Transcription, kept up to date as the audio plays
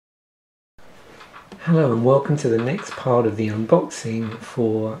Hello and welcome to the next part of the unboxing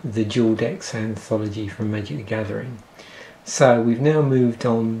for the Duel Decks Anthology from Magic the Gathering. So we've now moved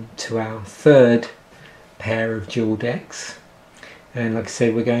on to our third pair of Duel decks, and like I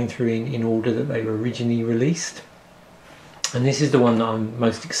said, we're going through in order that they were originally released, and this is the one that I'm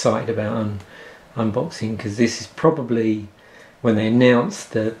most excited about unboxing, because this is probably, when they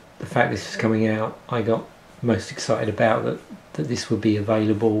announced the fact this was coming out, I got most excited about that this would be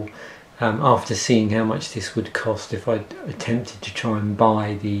available after seeing how much this would cost if I attempted to try and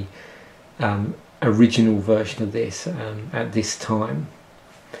buy the original version of this at this time.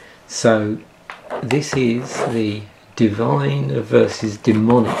 So this is the Divine versus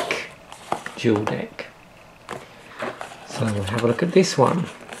Demonic Duel deck. So we'll have a look at this one.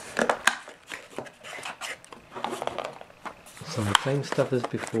 So the same stuff as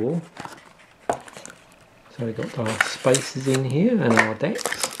before. So we've got our spaces in here and our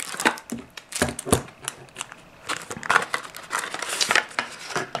decks.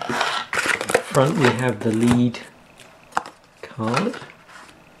 Front we have the lead card.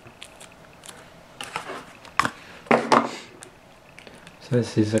 So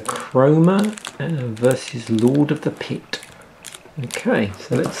this is a Chroma versus Lord of the Pit. Okay,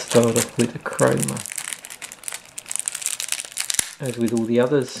 so let's start off with a Chroma. As with all the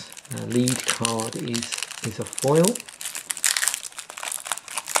others, lead card is a foil.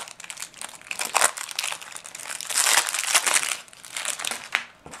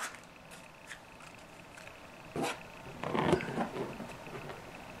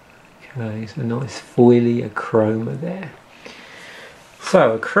 Okay, so a nice foily Chroma there.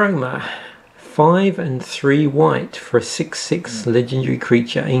 So a Chroma, 5 and 3 white for a 6/6 legendary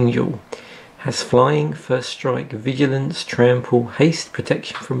creature angel. Has flying, first strike, vigilance, trample, haste,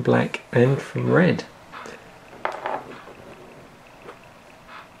 protection from black and from red.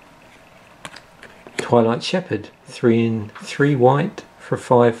 Twilight Shepherd, 3 and 3 white for a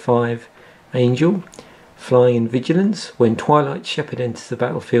 5/5 angel. Flying and vigilance. When Twilight Shepherd enters the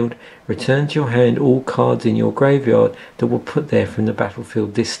battlefield, return to your hand all cards in your graveyard that were put there from the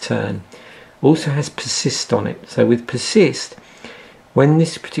battlefield this turn. Also has persist on it. So with persist, when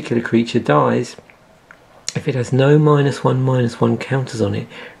this particular creature dies, if it has no -1/-1 counters on it,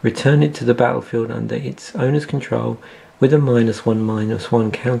 return it to the battlefield under its owner's control with a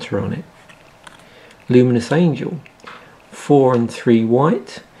 -1/-1 counter on it. Luminous Angel, 4 and 3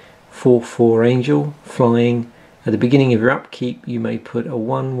 white, 4/4 angel, flying. At the beginning of your upkeep, you may put a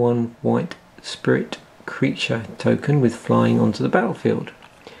 1/1 white spirit creature token with flying onto the battlefield.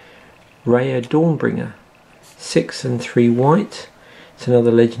 Raya Dawnbringer, 6 and 3 white. It's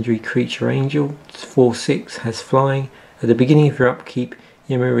another legendary creature angel. It's 4/6, has flying. At the beginning of your upkeep,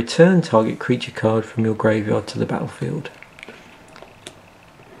 you may return target creature card from your graveyard to the battlefield.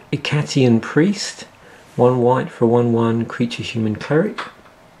 Icatian Priest, 1 white for 1/1 creature human cleric.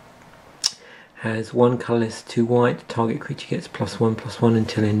 Has 1 colourless, 2 white, target creature gets +1/+1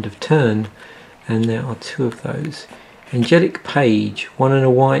 until end of turn, and there are 2 of those. Angelic Page, 1 and a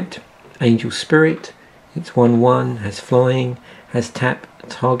white, angel spirit, it's 1/1, has flying, has tap,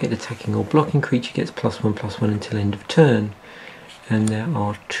 target attacking or blocking creature gets +1/+1 until end of turn, and there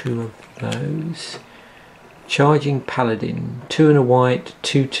are 2 of those. Charging Paladin, 2 and a white,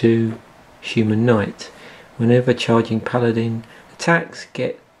 2/2, human knight. Whenever Charging Paladin attacks,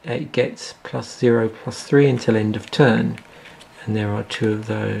 it gets +0/+3 until end of turn, and there are 2 of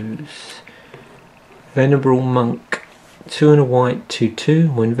those. Venerable Monk, 2 and a white, 2/2.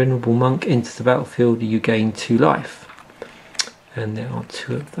 When Venerable Monk enters the battlefield, you gain 2 life, and there are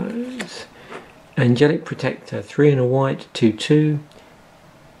 2 of those. Angelic Protector, 3 and a white, 2/2.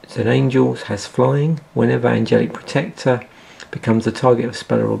 It's an angel, has flying. Whenever Angelic Protector becomes the target of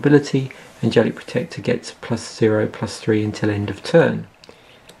spell or ability, Angelic Protector gets +0/+3 until end of turn.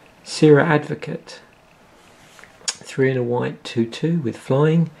 Sira Advocate, 3 and a white, 2/2 with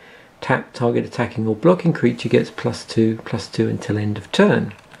flying. Tap, target attacking or blocking creature gets +2/+2 until end of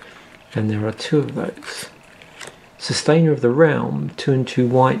turn, and there are 2 of those. Sustainer of the Realm, 2 and 2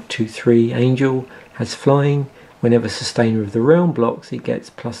 white, 2/3 angel, has flying. Whenever Sustainer of the Realm blocks, it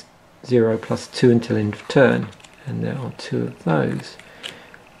gets +0/+2 until end of turn, and there are 2 of those.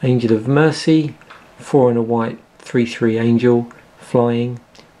 Angel of Mercy, 4 and a white, 3/3 angel, flying.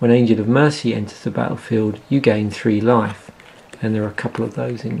 When Angel of Mercy enters the battlefield, you gain 3 life, and there are a couple of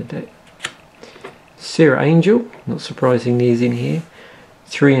those in the deck. Sira Angel, not surprisingly, is in here.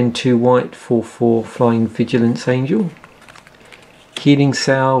 3 and 2 white, 4/4 flying vigilance angel. Healing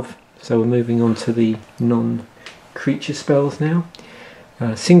Salve, so we're moving on to the non-creature spells now.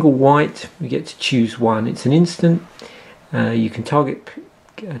 Single white, we get to choose one. It's an instant. You can target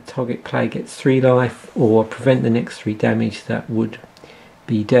target player gets 3 life, or prevent the next 3 damage that would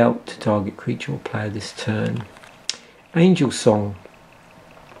be dealt to target creature or player this turn. Angel Song.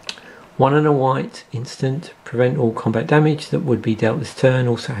 1 and a white, instant, prevent all combat damage that would be dealt this turn.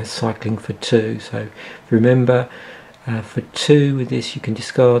 Also has cycling for 2. So remember, for 2 with this you can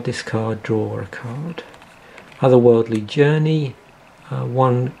discard this card, draw a card. Otherworldly Journey.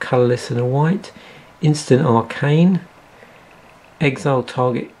 1 colourless and a white, instant arcane. Exile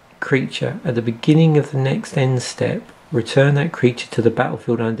target creature at the beginning of the next end step. Return that creature to the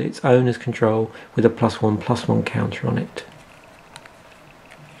battlefield under its owner's control with a +1/+1 counter on it.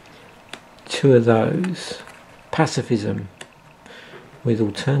 2 of those. Pacifism with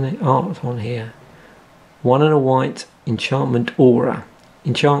alternate art on here. 1 and a white, enchantment aura.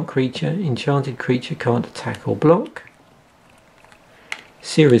 Enchant creature, enchanted creature can't attack or block.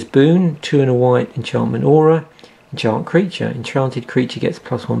 Seer's Boon, 2 and a white, enchantment aura. Enchant creature, enchanted creature gets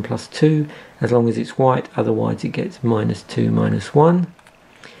 +1/+2 as long as it's white, otherwise it gets -2/-1.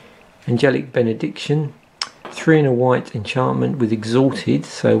 Angelic Benediction, 3 and a white, enchantment with exalted,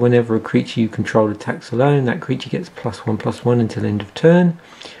 so whenever a creature you control attacks alone, that creature gets +1/+1 until end of turn.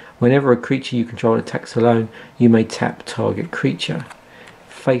 Whenever a creature you control attacks alone, you may tap target creature.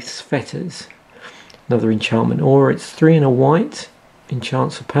 Faith's Fetters, another enchantment aura. It's 3 and a white,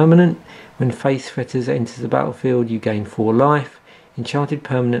 enchants a permanent. When Faith's Fetters enters the battlefield, you gain 4 life. Enchanted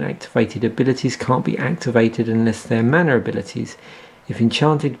permanent activated abilities can't be activated unless they're mana abilities. If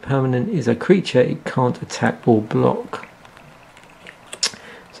enchanted permanent is a creature, it can't attack or block.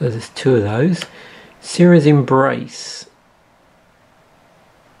 So there's 2 of those. Seer's Embrace,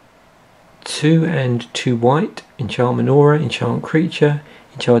 2 and 2 white, enchantment aura, enchant creature.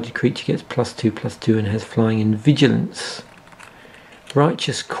 Enchanted creature gets +2/+2 and has flying and vigilance.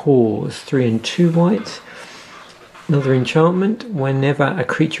 Righteous Cause, 3 and 2 white. Another enchantment. Whenever a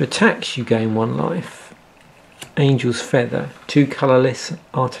creature attacks, you gain 1 life. Angel's Feather, 2 colourless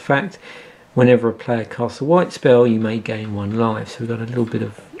artifact. Whenever a player casts a white spell, you may gain 1 life. So we've got a little bit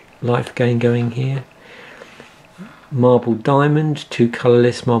of life gain going here. Marble Diamond, 2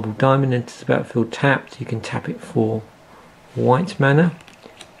 colourless. Marble Diamond enters the battlefield tapped. You can tap it for white mana,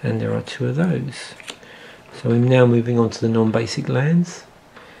 and there are 2 of those. So I'm now moving on to the non-basic lands.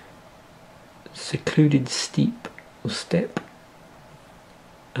 Secluded Steep or Step,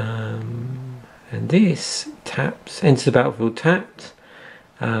 and this taps, enters the battlefield tapped,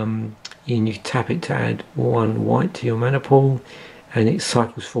 and you tap it to add 1 white to your mana pool, and it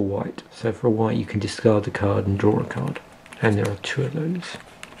cycles for white. So for a white you can discard the card and draw a card, and there are 2 of those.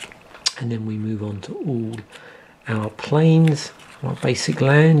 And then we move on to all our planes, our basic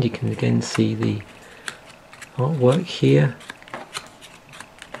land. You can again see the artwork here.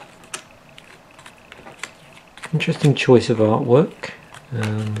 Interesting choice of artwork.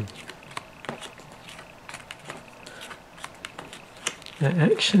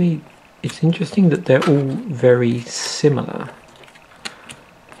 Actually, it's interesting that they're all very similar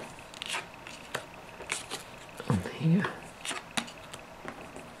on here.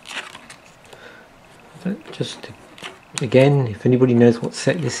 Just again, if anybody knows what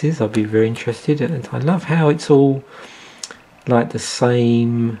set this is, I'd be very interested. And I love how it's all like the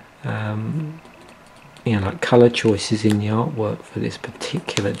same, you know, like colour choices in the artwork for this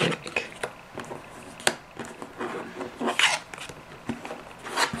particular deck.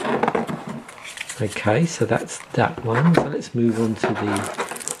 Okay, so that's that one. So let's move on to the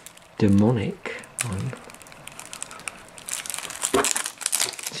demonic one.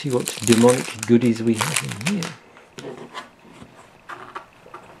 See what demonic goodies we have in here.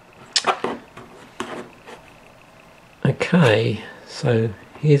 Okay, so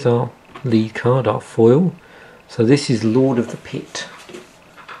here's our lead card, our foil. So this is Lord of the Pit.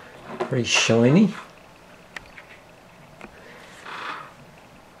 Very shiny.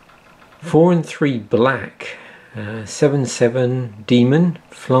 4 and 3 black. 7/7 demon,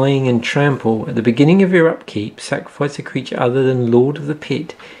 flying and trample. At the beginning of your upkeep, sacrifice a creature other than Lord of the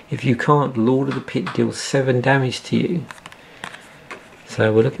Pit. If you can't, Lord of the Pit deals 7 damage to you.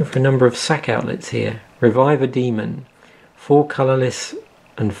 So we're looking for a number of sack outlets here. Revive a demon. 4 colourless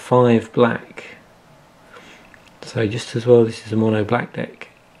and 5 black. So just as well, this is a mono black deck.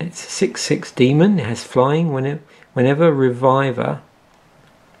 It's a 6/6 demon. It has flying. Whenever Reviver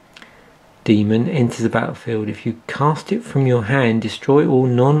demon enters the battlefield, if you cast it from your hand, destroy all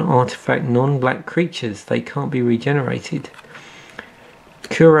non-artifact, non-black creatures. They can't be regenerated.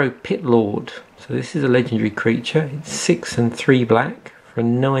 Kuro Pit Lord. So this is a legendary creature. It's 6 and 3 black for a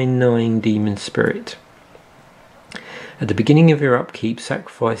 9/9 demon spirit. At the beginning of your upkeep,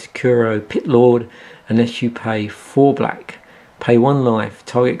 sacrifice Kuro Pit Lord unless you pay 4 black. Pay 1 life.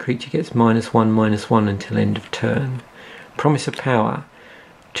 Target creature gets -1/-1 until end of turn. Promise of Power.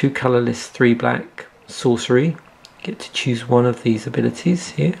 2 colourless, 3 black. Sorcery. Get to choose one of these abilities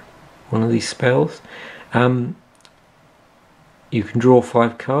here. One of these spells. You can draw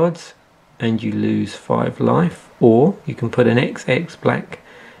 5 cards and you lose 5 life. Or you can put an XX black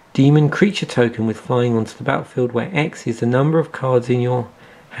demon creature token with flying onto the battlefield, where X is the number of cards in your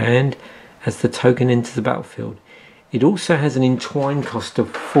hand as the token enters the battlefield. It also has an entwine cost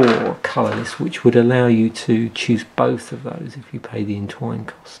of 4 colourless, which would allow you to choose both of those if you pay the entwine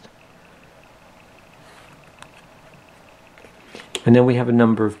cost. And then we have a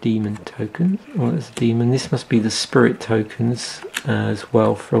number of demon tokens. Well, there's a demon. This must be the spirit tokens as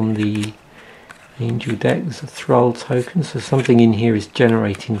well from the angel deck. There's a thrall token, so something in here is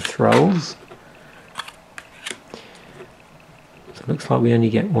generating thralls. So it looks like we only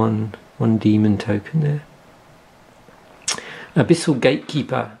get one demon token there. Abyssal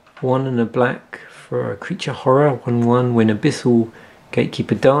Gatekeeper, 1 and a black for a creature horror, 1/1. When Abyssal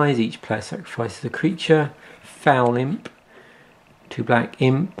Gatekeeper dies, each player sacrifices a creature. Foul Imp, 2 black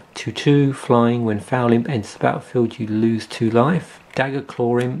imp, 2/2, flying. When Foul Imp enters the battlefield, you lose 2 life. Dagger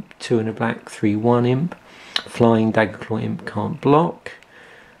Claw Imp, 2 and a black, 3/1 imp. Flying. Dagger Claw Imp can't block.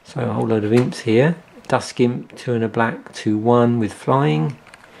 So a whole load of imps here. Dusk Imp, 2 and a black, 2/1 with flying.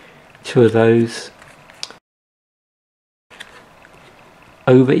 2 of those.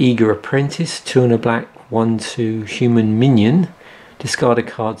 Overeager Apprentice, 2 and a black, 1/2 human minion. Discard a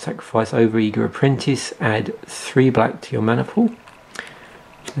card, sacrifice Overeager Apprentice, add 3 black to your mana pool.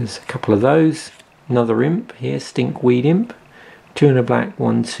 There's a couple of those. Another imp here, Stinkweed Imp, 2 and a black,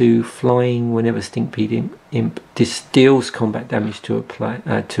 1/2, flying. Whenever Stinkweed Imp deals combat damage to a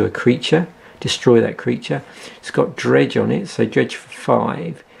creature, destroy that creature. It's got dredge on it, so dredge for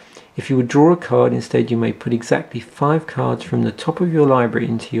 5. If you would draw a card, instead you may put exactly 5 cards from the top of your library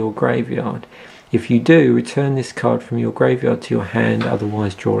into your graveyard. If you do, return this card from your graveyard to your hand,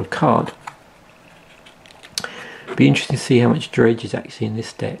 otherwise draw a card. Be interesting to see how much dredge is actually in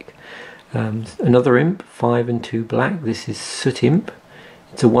this deck. Another imp, 5 and 2 black. This is Soot Imp.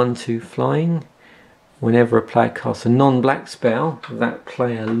 It's a 1/2 flying. Whenever a player casts a non-black spell, that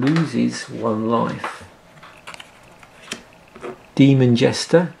player loses 1 life. Demon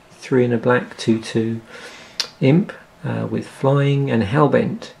Jester, 3 and a black, 2/2 imp with flying. And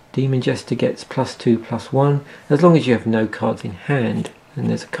Hellbent. Demon Jester gets +2/+1 as long as you have no cards in hand, and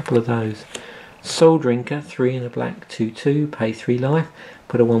there's a couple of those. Soul Drinker, 3 and a black, 2/2, pay 3 life.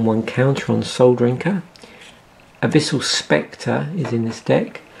 Put a 1/1 counter on Soul Drinker. Abyssal Spectre is in this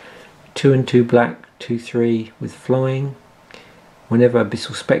deck, 2 and 2 black, 2/3 with flying. Whenever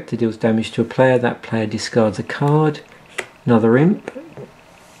Abyssal Spectre deals damage to a player, that player discards a card. Another imp,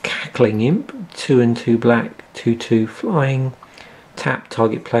 Cackling Imp, 2 and 2 black, 2/2 flying. Tap,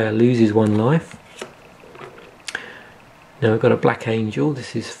 target player loses 1 life. Now we've got a Black Angel.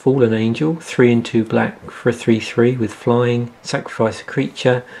 This is Fallen Angel, 3 and 2 black for a 3/3 with flying. Sacrifice a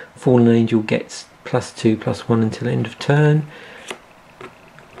creature. Fallen Angel gets +2/+1 until end of turn.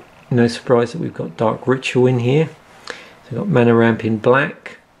 No surprise that we've got Dark Ritual in here. So we've got Mana Ramp in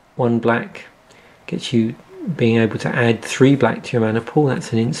black. 1 black gets you being able to add 3 black to your mana pool.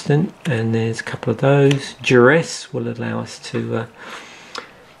 That's an instant. And there's a couple of those. Duress will allow us to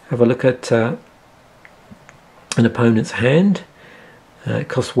have a look at an opponent's hand. It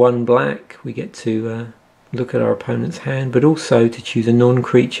costs 1 black. We get to look at our opponent's hand, but also to choose a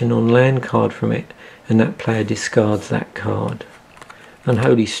non-creature, non-land card from it, and that player discards that card.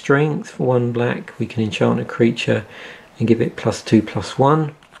 Unholy Strength, for 1 black, we can enchant a creature and give it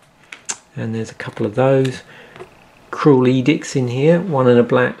 +2/+1, and there's a couple of those. Cruel Edicts in here, 1 and a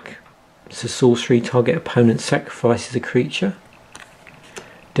black. It's a sorcery, target opponent sacrifices a creature.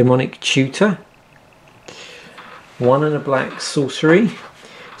 Demonic Tutor, 1 and a black sorcery.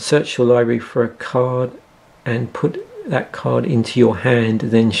 Search your library for a card and put that card into your hand,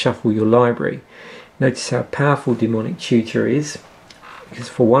 then shuffle your library. Notice how powerful Demonic Tutor is, because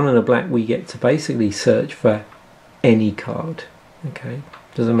for 1 and a black we get to basically search for any card. Okay,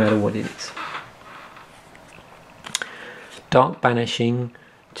 doesn't matter what it is. Dark Banishing,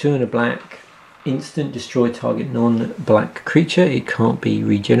 2 and a black, instant, destroy target non-black creature, it can't be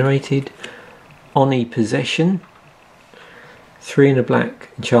regenerated. Oni Possession, 3 and a black,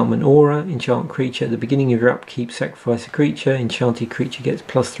 enchantment aura, enchant creature. At the beginning of your upkeep, sacrifice a creature. Enchanted creature gets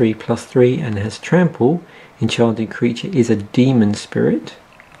 +3/+3 and has trample. Enchanted creature is a demon spirit.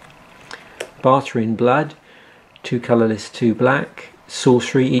 Barter in Blood, 2 colourless, 2 black.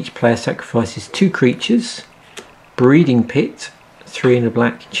 Sorcery, each player sacrifices 2 creatures. Breeding Pit, 3 and a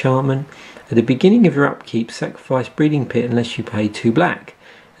black enchantment. At the beginning of your upkeep, sacrifice Breeding Pit unless you pay 2 black.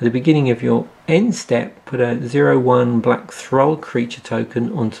 At the beginning of your end step, put a 0/1 black Thrall creature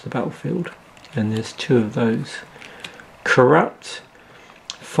token onto the battlefield. And there's 2 of those. Corrupt,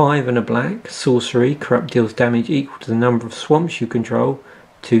 5 and a black, sorcery. Corrupt deals damage equal to the number of swamps you control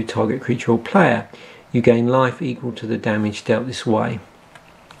to target creature or player. You gain life equal to the damage dealt this way.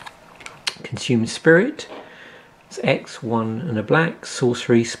 Consume Spirit, it's X, 1 and a black,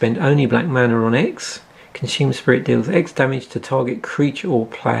 sorcery. Spend only black mana on X. Consume Spirit deals X damage to target creature or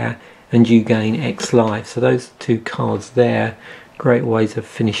player and you gain X life. So those 2 cards there, great ways of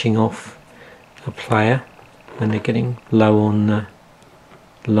finishing off a player when they're getting low on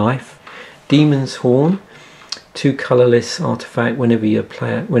life. Demon's Horn, 2 colourless artifact.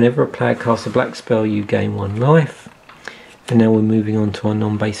 Whenever a player casts a black spell, you gain 1 life. And now we're moving on to our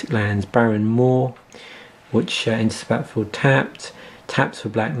non-basic lands. Barren Moor, which enters the battlefield tapped. Taps for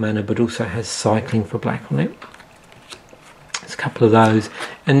black mana, but also has cycling for black on it. There's a couple of those,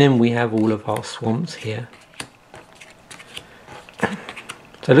 and then we have all of our swamps here.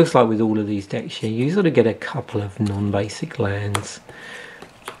 So it looks like with all of these decks here, you sort of get a couple of non-basic lands,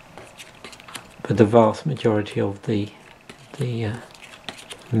 but the vast majority of the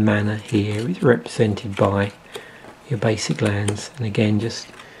mana here is represented by your basic lands. And again, just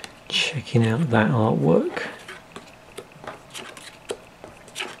checking out that artwork.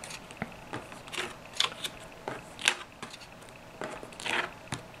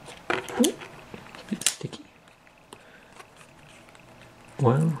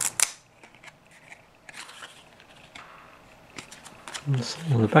 Well,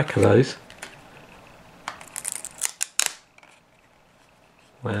 on the back of those,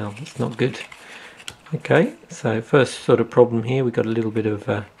 wow, that's not good. Okay, so first sort of problem here, we've got a little bit of,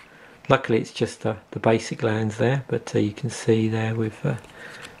 luckily it's just the basic lands there, but you can see there with, there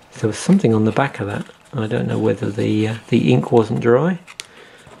was something on the back of that. I don't know whether the ink wasn't dry.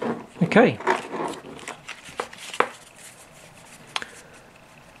 Okay.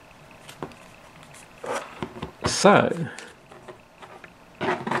 So,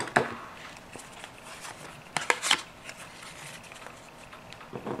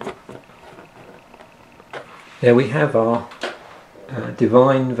 there we have our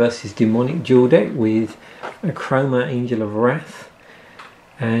Divine versus Demonic dual deck with a Chroma Angel of Wrath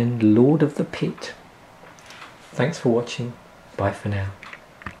and Lord of the Pit. Thanks for watching. Bye for now.